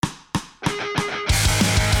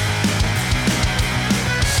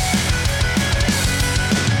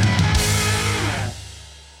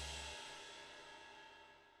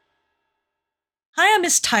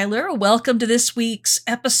is Tyler. Welcome to this week's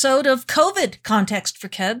episode of COVID Context for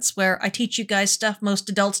Kids, where I teach you guys stuff most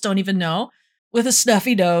adults don't even know, with a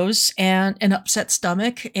snuffy nose and an upset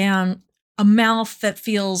stomach and a mouth that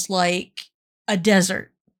feels like a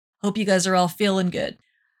desert. Hope you guys are all feeling good.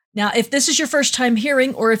 Now, if this is your first time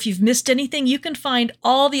hearing, or if you've missed anything, you can find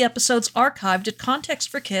all the episodes archived at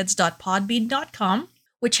contextforkids.podbean.com,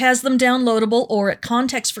 which has them downloadable, or at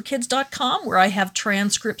contextforkids.com, where I have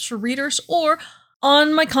transcripts for readers, or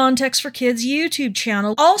on my Context for Kids YouTube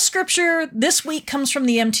channel. All scripture this week comes from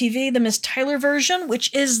the MTV, the Miss Tyler version,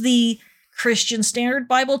 which is the Christian Standard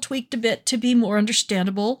Bible tweaked a bit to be more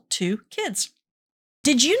understandable to kids.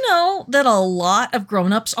 Did you know that a lot of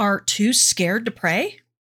grown-ups are too scared to pray?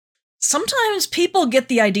 Sometimes people get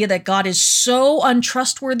the idea that God is so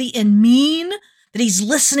untrustworthy and mean that he's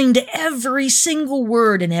listening to every single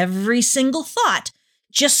word and every single thought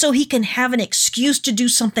just so he can have an excuse to do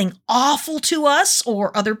something awful to us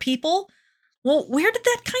or other people. Well, where did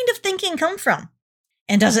that kind of thinking come from?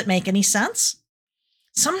 And does it make any sense?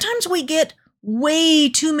 Sometimes we get way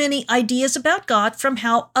too many ideas about God from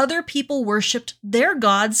how other people worshiped their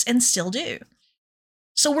gods and still do.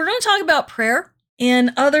 So we're going to talk about prayer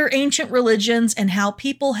in other ancient religions and how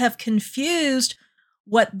people have confused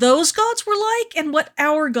what those gods were like and what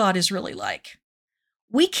our God is really like.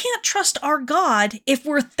 We can't trust our God if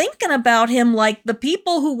we're thinking about him like the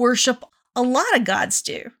people who worship a lot of gods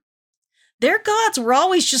do. Their gods were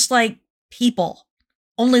always just like people,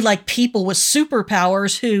 only like people with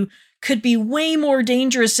superpowers who could be way more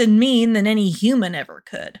dangerous and mean than any human ever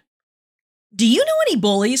could. Do you know any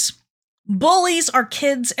bullies? Bullies are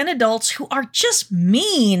kids and adults who are just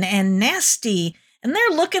mean and nasty, and they're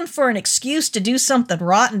looking for an excuse to do something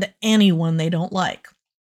rotten to anyone they don't like.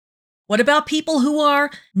 What about people who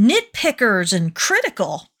are nitpickers and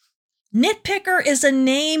critical? Nitpicker is a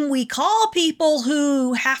name we call people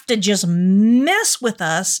who have to just mess with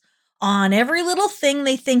us on every little thing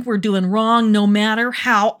they think we're doing wrong, no matter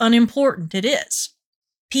how unimportant it is.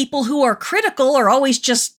 People who are critical are always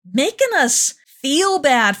just making us feel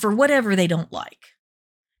bad for whatever they don't like.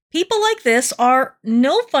 People like this are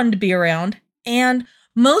no fun to be around, and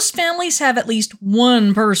most families have at least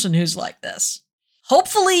one person who's like this.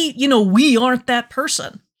 Hopefully, we aren't that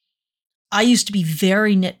person. I used to be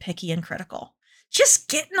very nitpicky and critical, just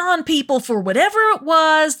getting on people for whatever it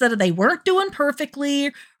was that they weren't doing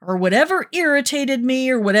perfectly, or whatever irritated me,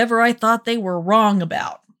 or whatever I thought they were wrong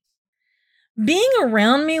about. Being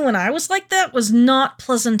around me when I was like that was not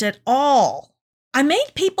pleasant at all. I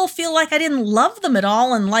made people feel like I didn't love them at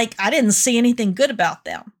all and like I didn't see anything good about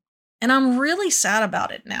them. And I'm really sad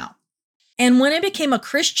about it now. And when I became a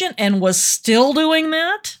Christian and was still doing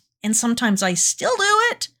that, and sometimes I still do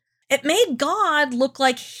it, it made God look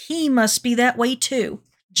like he must be that way too.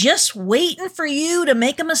 Just waiting for you to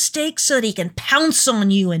make a mistake so that he can pounce on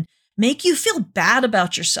you and make you feel bad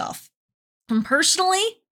about yourself. And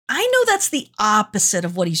personally, I know that's the opposite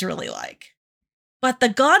of what he's really like. But the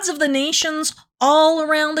gods of the nations all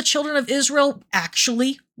around the children of Israel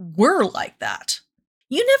actually were like that.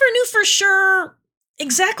 You never knew for sure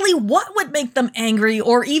exactly what would make them angry,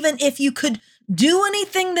 or even if you could do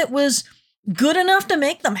anything that was good enough to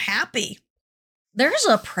make them happy. There's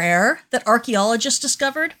a prayer that archaeologists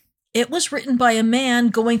discovered. It was written by a man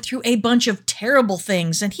going through a bunch of terrible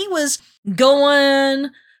things, and he was going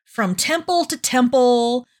from temple to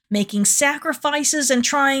temple, making sacrifices and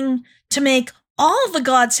trying to make all the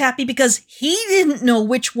gods happy because he didn't know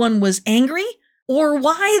which one was angry or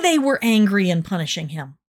why they were angry and punishing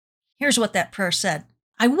him. Here's what that prayer said.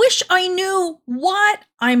 I wish I knew what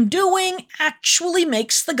I'm doing actually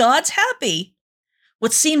makes the gods happy.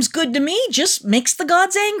 What seems good to me just makes the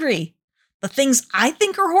gods angry. The things I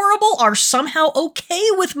think are horrible are somehow okay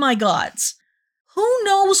with my gods. Who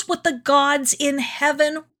knows what the gods in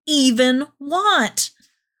heaven even want?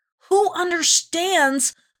 Who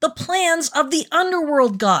understands the plans of the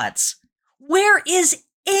underworld gods? Where is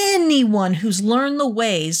anyone who's learned the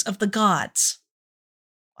ways of the gods?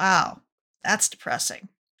 Wow, that's depressing.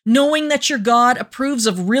 Knowing that your God approves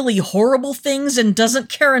of really horrible things and doesn't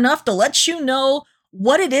care enough to let you know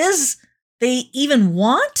what it is they even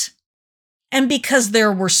want? And because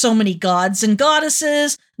there were so many gods and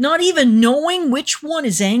goddesses, not even knowing which one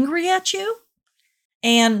is angry at you?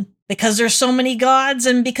 And because there's so many gods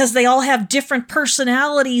and because they all have different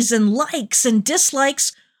personalities and likes and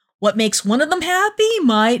dislikes, what makes one of them happy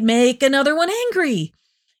might make another one angry.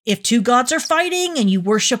 If two gods are fighting and you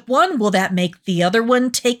worship one, will that make the other one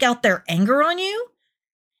take out their anger on you?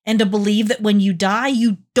 And to believe that when you die,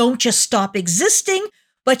 you don't just stop existing,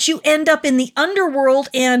 but you end up in the underworld,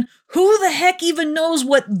 and Who the heck even knows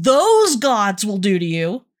what those gods will do to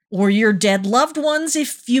you or your dead loved ones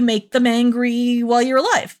if you make them angry while you're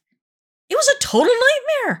alive? It was a total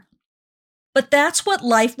nightmare. But that's what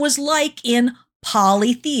life was like in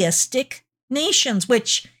polytheistic nations,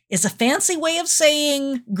 which is a fancy way of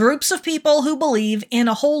saying groups of people who believe in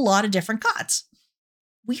a whole lot of different gods.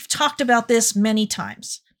 We've talked about this many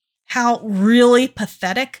times, how really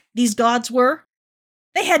pathetic these gods were.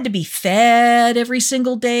 They had to be fed every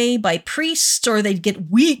single day by priests, or they'd get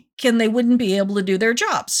weak and they wouldn't be able to do their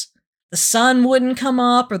jobs. The sun wouldn't come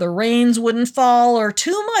up, or the rains wouldn't fall, or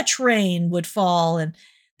too much rain would fall, and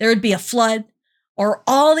there would be a flood, or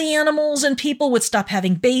all the animals and people would stop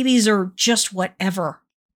having babies, or just whatever.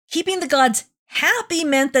 Keeping the gods happy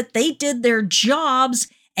meant that they did their jobs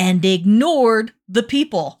and ignored the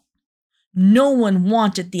people. No one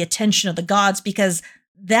wanted the attention of the gods because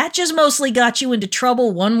that just mostly got you into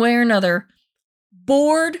trouble one way or another.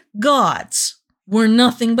 Bored gods were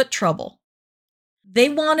nothing but trouble. They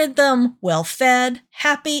wanted them well-fed,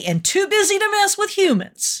 happy, and too busy to mess with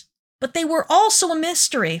humans. But they were also a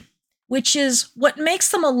mystery, which is what makes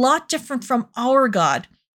them a lot different from our God.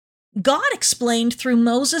 God explained through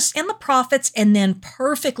Moses and the prophets, and then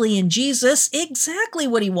perfectly in Jesus, exactly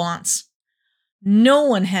what he wants. No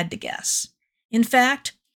one had to guess. In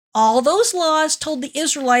fact, all those laws told the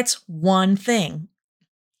Israelites one thing.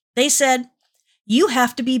 They said, you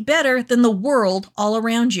have to be better than the world all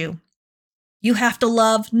around you. You have to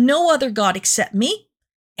love no other God except me,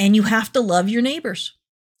 and you have to love your neighbors.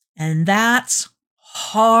 And that's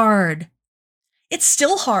hard. It's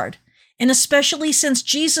still hard, and especially since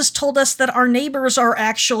Jesus told us that our neighbors are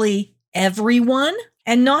actually everyone,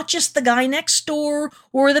 and not just the guy next door,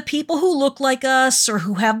 or the people who look like us, or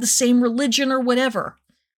who have the same religion or whatever.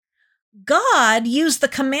 God used the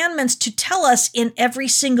commandments to tell us in every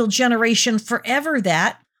single generation forever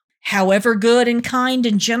that, however good and kind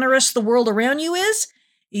and generous the world around you is,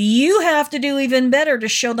 you have to do even better to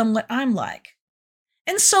show them what I'm like.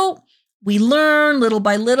 And so we learn little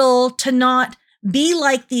by little to not be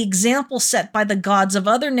like the example set by the gods of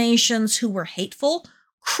other nations who were hateful,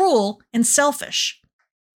 cruel, and selfish.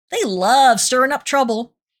 They love stirring up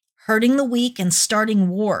trouble, hurting the weak, and starting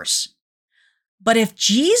wars. But if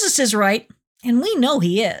Jesus is right, and we know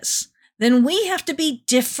he is, then we have to be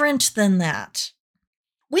different than that.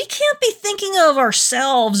 We can't be thinking of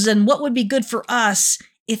ourselves and what would be good for us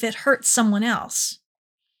if it hurts someone else.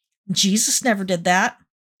 Jesus never did that.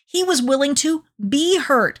 He was willing to be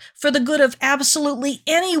hurt for the good of absolutely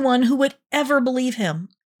anyone who would ever believe him.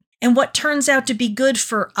 And what turns out to be good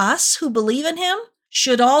for us who believe in him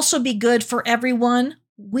should also be good for everyone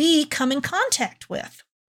we come in contact with.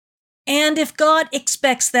 And if God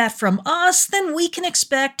expects that from us, then we can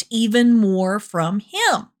expect even more from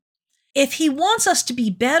him. If he wants us to be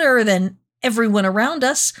better than everyone around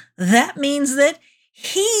us, that means that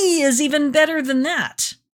he is even better than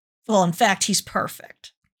that. Well, in fact, he's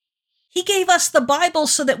perfect. He gave us the Bible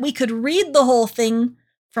so that we could read the whole thing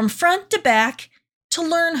from front to back to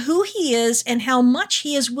learn who he is and how much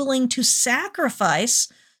he is willing to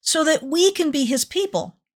sacrifice so that we can be his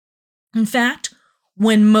people. In fact,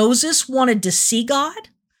 when Moses wanted to see God,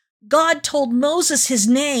 God told Moses his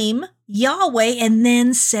name, Yahweh, and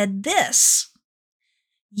then said this,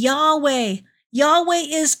 Yahweh. Yahweh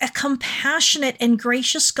is a compassionate and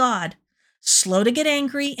gracious God, slow to get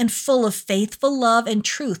angry and full of faithful love and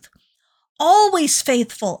truth, always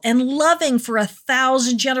faithful and loving for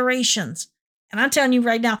 1,000 generations. And I'm telling you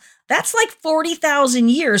right now, that's like 40,000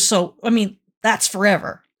 years. So, that's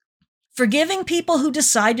forever. Forgiving people who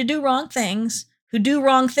decide to do wrong things, who do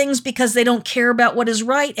wrong things because they don't care about what is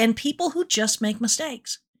right, and people who just make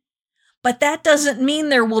mistakes. But that doesn't mean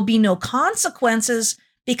there will be no consequences,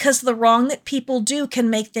 because the wrong that people do can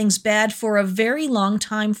make things bad for a very long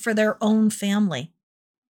time for their own family.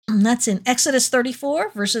 And that's in Exodus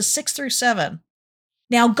 34, verses 6 through 7.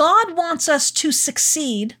 Now, God wants us to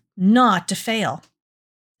succeed, not to fail.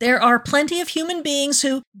 There are plenty of human beings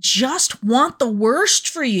who just want the worst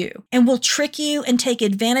for you and will trick you and take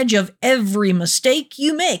advantage of every mistake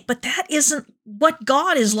you make. But that isn't what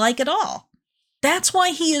God is like at all. That's why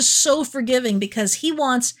he is so forgiving, because he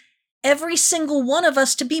wants every single one of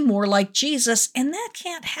us to be more like Jesus. And that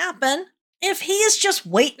can't happen if he is just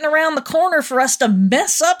waiting around the corner for us to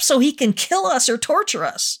mess up so he can kill us or torture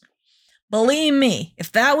us. Believe me,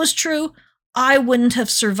 if that was true, I wouldn't have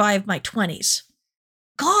survived my 20s.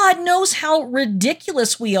 God knows how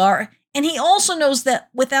ridiculous we are, and he also knows that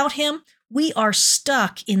without him, we are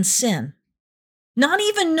stuck in sin, not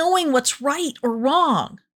even knowing what's right or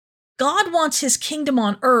wrong. God wants his kingdom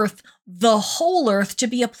on earth, the whole earth, to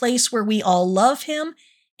be a place where we all love him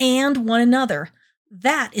and one another.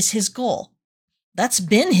 That is his goal. That's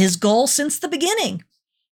been his goal since the beginning.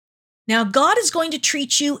 Now, God is going to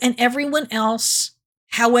treat you and everyone else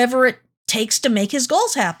however it takes to make his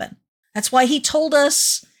goals happen. That's why he told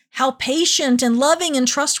us how patient and loving and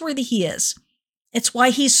trustworthy he is. It's why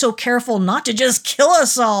he's so careful not to just kill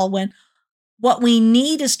us all when what we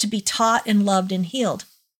need is to be taught and loved and healed.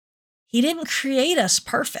 He didn't create us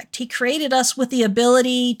perfect. He created us with the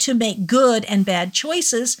ability to make good and bad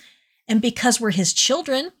choices. And because we're his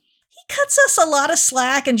children, he cuts us a lot of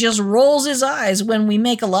slack and just rolls his eyes when we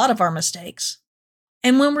make a lot of our mistakes.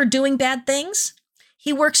 And when we're doing bad things,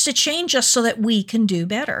 he works to change us so that we can do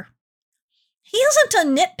better. He isn't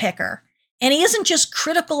a nitpicker, and he isn't just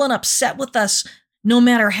critical and upset with us no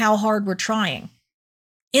matter how hard we're trying.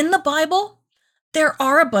 In the Bible, there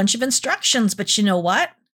are a bunch of instructions, but you know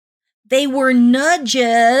what? They were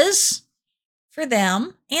nudges for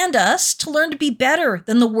them and us to learn to be better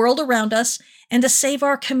than the world around us and to save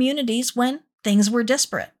our communities when things were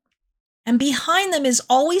disparate. And behind them is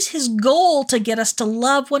always his goal to get us to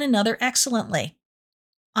love one another excellently.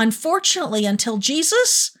 Unfortunately, until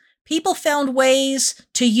Jesus, people found ways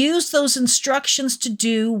to use those instructions to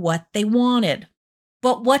do what they wanted.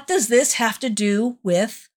 But what does this have to do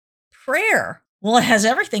with prayer? Well, it has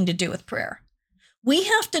everything to do with prayer. We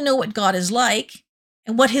have to know what God is like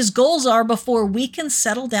and what his goals are before we can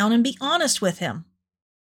settle down and be honest with him.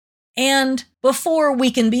 And before we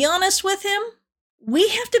can be honest with him, we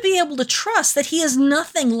have to be able to trust that he is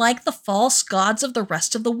nothing like the false gods of the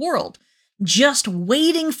rest of the world, just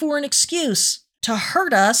waiting for an excuse to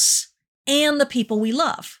hurt us and the people we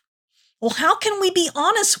love. Well, how can we be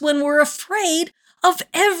honest when we're afraid of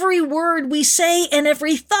every word we say and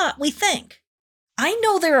every thought we think? I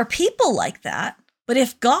know there are people like that, but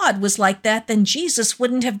if God was like that, then Jesus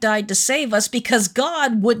wouldn't have died to save us because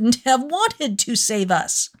God wouldn't have wanted to save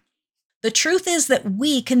us. The truth is that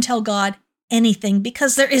we can tell God anything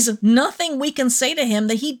because there is nothing we can say to him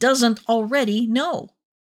that he doesn't already know.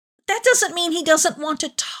 That doesn't mean he doesn't want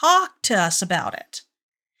to talk to us about it.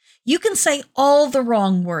 You can say all the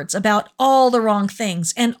wrong words about all the wrong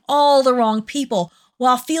things and all the wrong people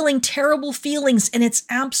while feeling terrible feelings, and it's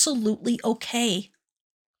absolutely okay.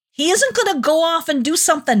 He isn't going to go off and do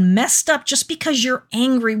something messed up just because you're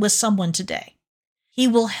angry with someone today. He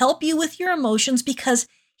will help you with your emotions because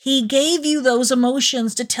he gave you those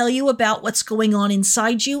emotions to tell you about what's going on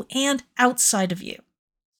inside you and outside of you.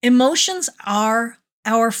 Emotions are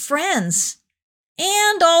our friends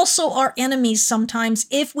and also our enemies sometimes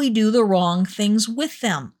if we do the wrong things with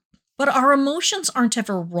them. But our emotions aren't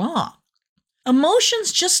ever wrong.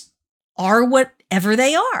 Emotions just are whatever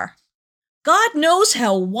they are. God knows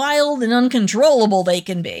how wild and uncontrollable they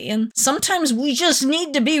can be, and sometimes we just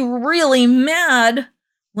need to be really mad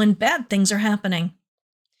when bad things are happening.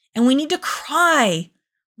 And we need to cry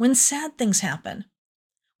when sad things happen.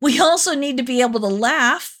 We also need to be able to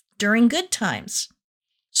laugh during good times.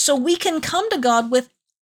 So we can come to God with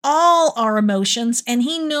all our emotions, and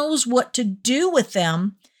he knows what to do with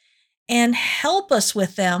them and help us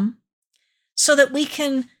with them so that we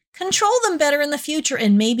can control them better in the future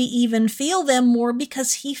and maybe even feel them more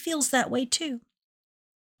because he feels that way too.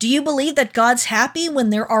 Do you believe that God's happy when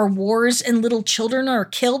there are wars and little children are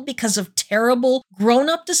killed because of terrible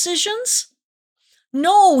grown-up decisions?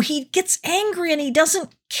 No, he gets angry and he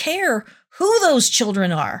doesn't care who those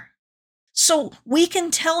children are. So we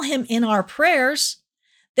can tell him in our prayers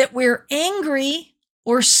that we're angry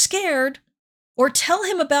or scared, or tell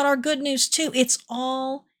him about our good news too. It's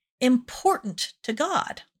all important to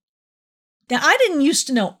God. Now, I didn't used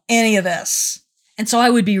to know any of this, and so I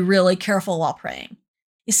would be really careful while praying.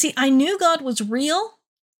 You see, I knew God was real,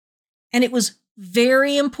 and it was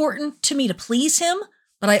very important to me to please him,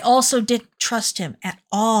 but I also didn't trust him at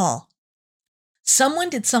all. Someone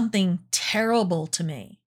did something terrible to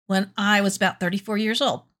me when I was about 34 years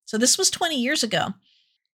old. So this was 20 years ago.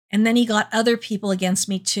 And then he got other people against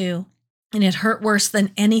me too, and it hurt worse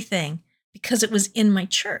than anything because it was in my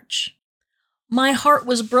church. My heart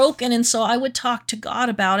was broken, and so I would talk to God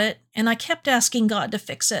about it, and I kept asking God to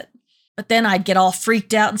fix it. But then I'd get all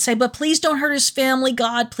freaked out and say, but please don't hurt his family,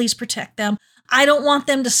 God, please protect them. I don't want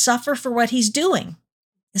them to suffer for what he's doing.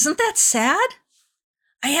 Isn't that sad?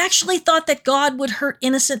 I actually thought that God would hurt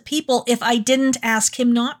innocent people if I didn't ask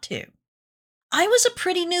him not to. I was a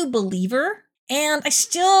pretty new believer, and I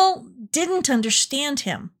still didn't understand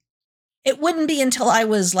him. It wouldn't be until I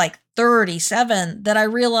was like 37 that I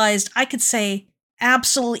realized I could say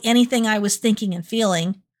absolutely anything I was thinking and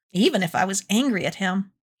feeling, even if I was angry at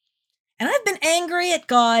him. And I've been angry at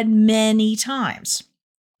God many times.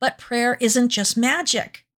 But prayer isn't just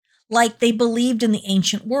magic. like they believed in the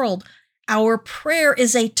ancient world. Our prayer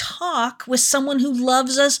is a talk with someone who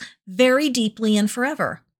loves us very deeply and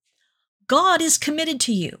forever. God is committed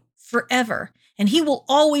to you forever, and he will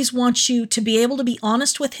always want you to be able to be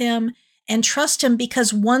honest with him and trust him,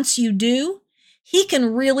 because once you do, he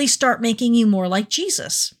can really start making you more like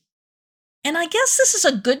Jesus. And I guess this is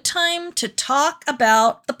a good time to talk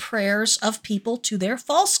about the prayers of people to their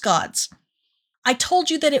false gods. I told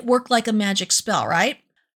you that it worked like a magic spell, right?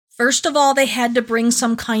 First of all, they had to bring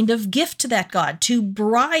some kind of gift to that god to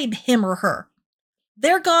bribe him or her.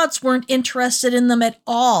 Their gods weren't interested in them at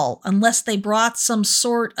all unless they brought some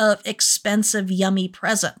sort of expensive, yummy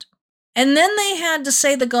present. And then they had to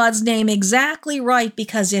say the god's name exactly right,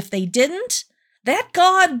 because if they didn't, that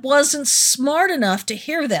god wasn't smart enough to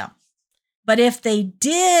hear them. But if they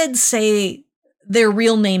did say their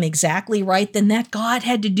real name exactly right, then that god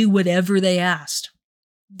had to do whatever they asked.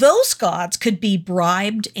 Those gods could be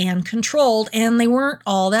bribed and controlled, and they weren't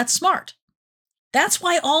all that smart. That's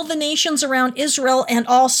why all the nations around Israel, and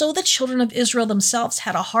also the children of Israel themselves,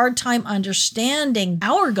 had a hard time understanding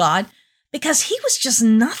our God, because he was just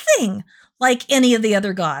nothing like any of the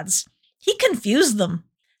other gods. He confused them.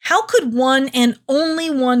 How could one and only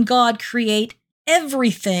one God create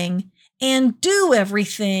everything and do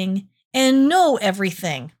everything and know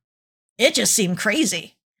everything? It just seemed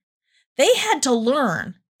crazy. They had to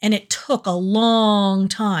learn, and it took a long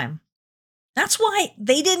time. That's why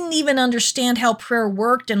they didn't even understand how prayer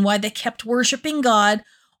worked and why they kept worshiping God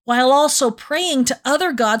while also praying to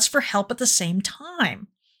other gods for help at the same time.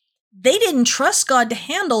 They didn't trust God to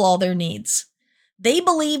handle all their needs. They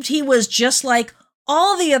believed he was just like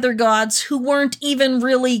all the other gods who weren't even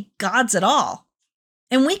really gods at all.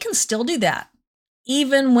 And we can still do that,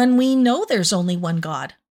 even when we know there's only one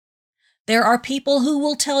God. There are people who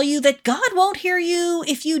will tell you that God won't hear you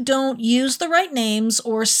if you don't use the right names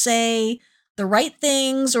or say the right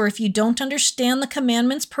things, or if you don't understand the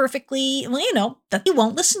commandments perfectly, that he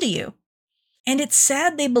won't listen to you. And it's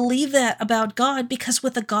sad they believe that about God, because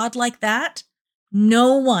with a God like that,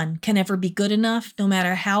 no one can ever be good enough, no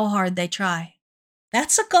matter how hard they try.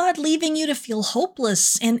 That's a God leaving you to feel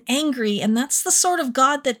hopeless and angry, and that's the sort of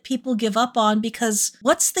God that people give up on, because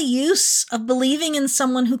what's the use of believing in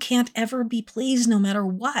someone who can't ever be pleased no matter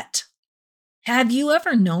what? Have you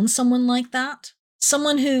ever known someone like that?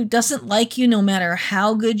 Someone who doesn't like you no matter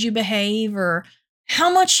how good you behave or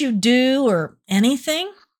how much you do or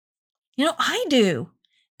anything? I do.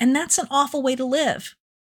 And that's an awful way to live.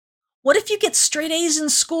 What if you get straight A's in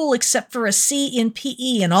school except for a C in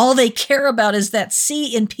PE, and all they care about is that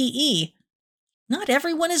C in PE? Not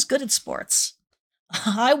everyone is good at sports.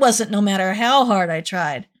 I wasn't, no matter how hard I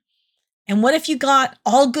tried. And what if you got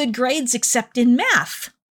all good grades except in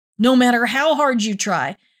math, no matter how hard you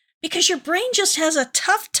try? Because your brain just has a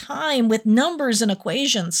tough time with numbers and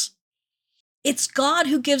equations. It's God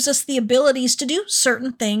who gives us the abilities to do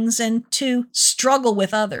certain things and to struggle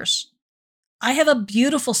with others. I have a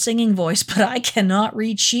beautiful singing voice, but I cannot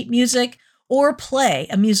read sheet music or play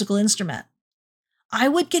a musical instrument. I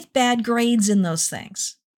would get bad grades in those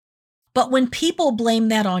things. But when people blame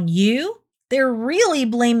that on you, they're really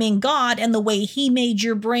blaming God and the way he made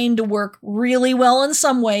your brain to work really well in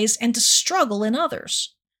some ways and to struggle in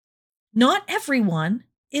others. Not everyone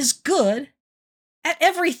is good at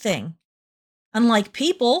everything. Unlike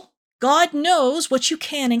people, God knows what you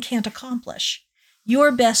can and can't accomplish.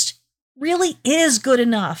 Your best really is good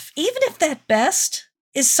enough, even if that best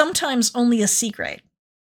is sometimes only a C grade.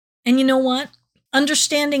 And you know what?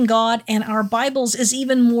 Understanding God and our Bibles is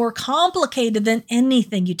even more complicated than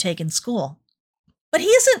anything you take in school. But he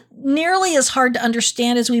isn't nearly as hard to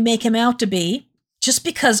understand as we make him out to be, just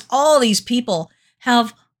because all these people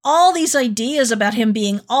have all these ideas about him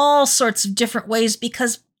being all sorts of different ways,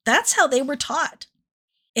 because that's how they were taught.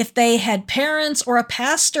 If they had parents or a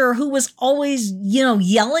pastor who was always,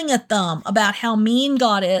 yelling at them about how mean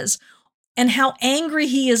God is and how angry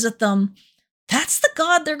he is at them, that's the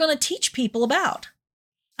God they're going to teach people about.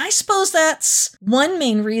 I suppose that's one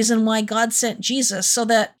main reason why God sent Jesus, so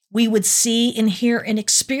that we would see and hear and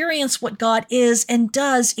experience what God is and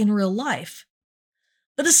does in real life.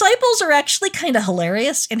 The disciples are actually kind of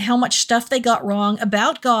hilarious in how much stuff they got wrong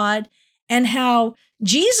about God and how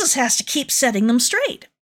Jesus has to keep setting them straight.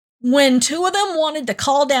 When two of them wanted to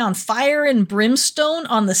call down fire and brimstone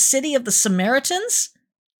on the city of the Samaritans,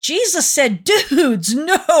 Jesus said, "Dudes,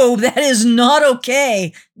 no, that is not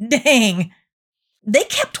okay. Dang." They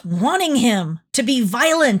kept wanting him to be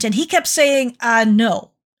violent, and he kept saying,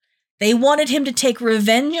 no. They wanted him to take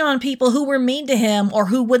revenge on people who were mean to him or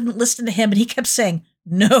who wouldn't listen to him, and he kept saying,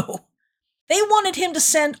 no. They wanted him to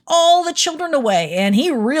send all the children away, and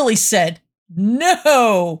he really said,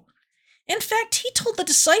 no. In fact, he told the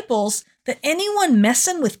disciples that anyone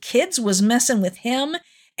messing with kids was messing with him,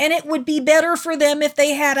 and it would be better for them if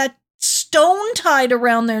they had a stone tied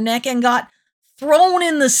around their neck and got thrown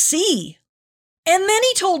in the sea. And then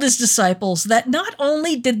he told his disciples that not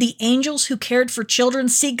only did the angels who cared for children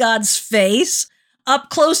see God's face up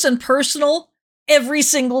close and personal every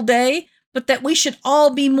single day, but that we should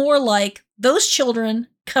all be more like those children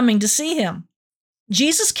coming to see him.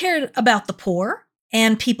 Jesus cared about the poor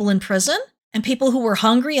and people in prison and people who were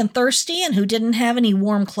hungry and thirsty and who didn't have any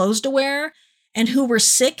warm clothes to wear and who were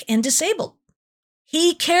sick and disabled.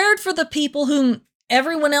 He cared for the people whom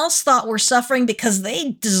everyone else thought were suffering because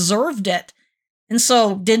they deserved it and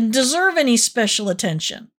so didn't deserve any special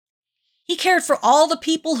attention. He cared for all the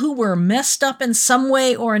people who were messed up in some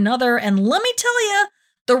way or another, and let me tell you,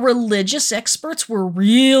 the religious experts were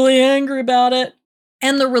really angry about it.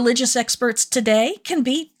 And the religious experts today can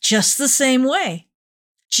be just the same way.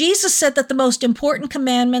 Jesus said that the most important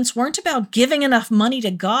commandments weren't about giving enough money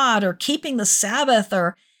to God or keeping the Sabbath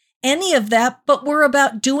or any of that, but were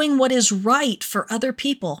about doing what is right for other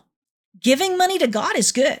people. Giving money to God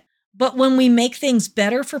is good, but when we make things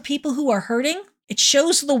better for people who are hurting, it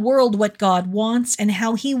shows the world what God wants and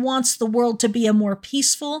how he wants the world to be a more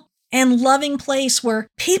peaceful and loving place where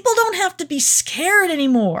people don't have to be scared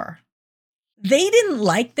anymore. They didn't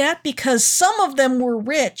like that because some of them were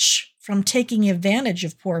rich from taking advantage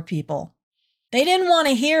of poor people. They didn't want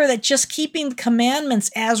to hear that just keeping the commandments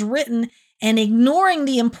as written and ignoring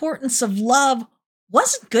the importance of love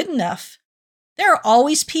wasn't good enough. There are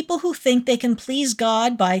always people who think they can please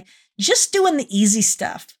God by just doing the easy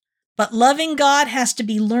stuff. But loving God has to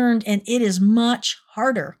be learned, and it is much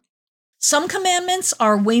harder. Some commandments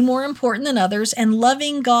are way more important than others, and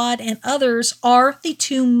loving God and others are the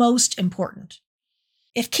two most important.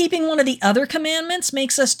 If keeping one of the other commandments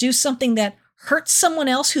makes us do something that hurts someone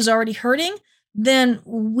else who's already hurting, then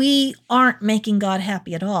we aren't making God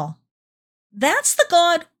happy at all. That's the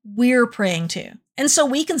God we're praying to. And so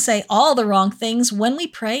we can say all the wrong things when we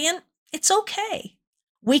pray, and it's okay.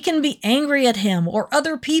 We can be angry at him or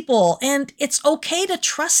other people, and it's okay to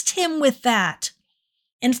trust him with that.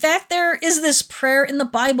 In fact, there is this prayer in the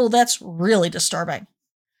Bible that's really disturbing.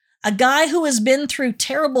 A guy who has been through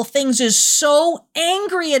terrible things is so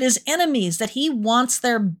angry at his enemies that he wants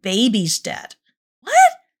their babies dead. What?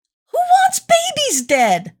 Who wants babies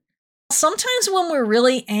dead? Sometimes when we're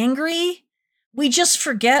really angry, we just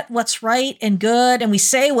forget what's right and good, and we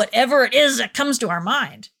say whatever it is that comes to our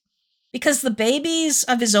mind. Because the babies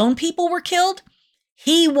of his own people were killed,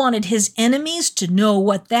 he wanted his enemies to know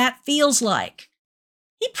what that feels like.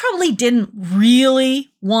 He probably didn't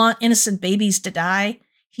really want innocent babies to die.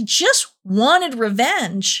 He just wanted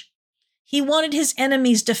revenge. He wanted his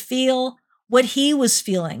enemies to feel what he was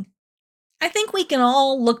feeling. I think we can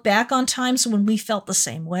all look back on times when we felt the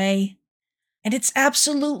same way. And it's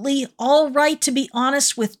absolutely all right to be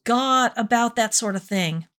honest with God about that sort of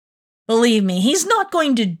thing. Believe me, he's not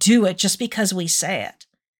going to do it just because we say it,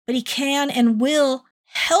 but he can and will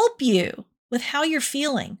help you with how you're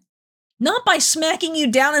feeling. Not by smacking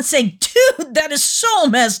you down and saying, dude, that is so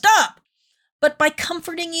messed up, but by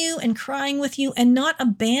comforting you and crying with you and not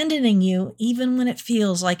abandoning you even when it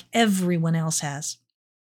feels like everyone else has.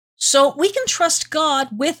 So we can trust God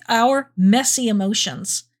with our messy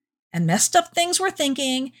emotions and messed up things we're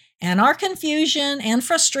thinking and our confusion and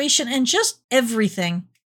frustration and just everything.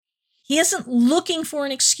 He isn't looking for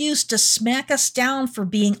an excuse to smack us down for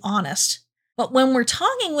being honest. But when we're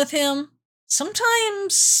talking with him,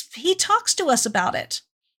 sometimes he talks to us about it.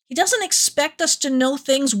 He doesn't expect us to know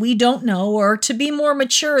things we don't know or to be more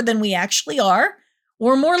mature than we actually are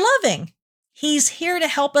or more loving. He's here to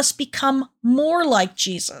help us become more like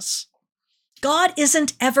Jesus. God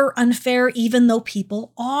isn't ever unfair even though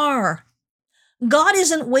people are. God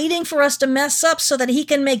isn't waiting for us to mess up so that he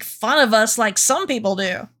can make fun of us like some people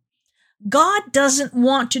do. God doesn't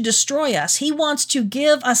want to destroy us. He wants to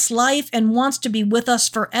give us life and wants to be with us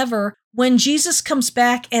forever when Jesus comes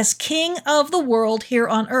back as King of the world here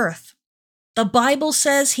on earth. The Bible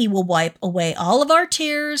says he will wipe away all of our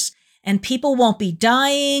tears and people won't be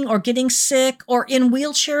dying or getting sick or in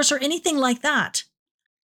wheelchairs or anything like that.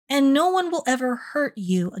 And no one will ever hurt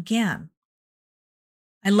you again.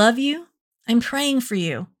 I love you. I'm praying for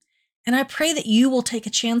you. And I pray that you will take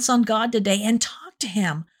a chance on God today and talk to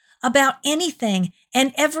him about anything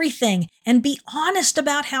and everything and be honest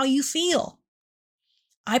about how you feel.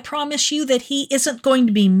 I promise you that he isn't going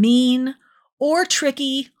to be mean or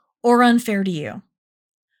tricky or unfair to you.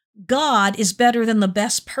 God is better than the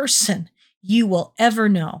best person you will ever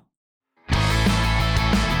know.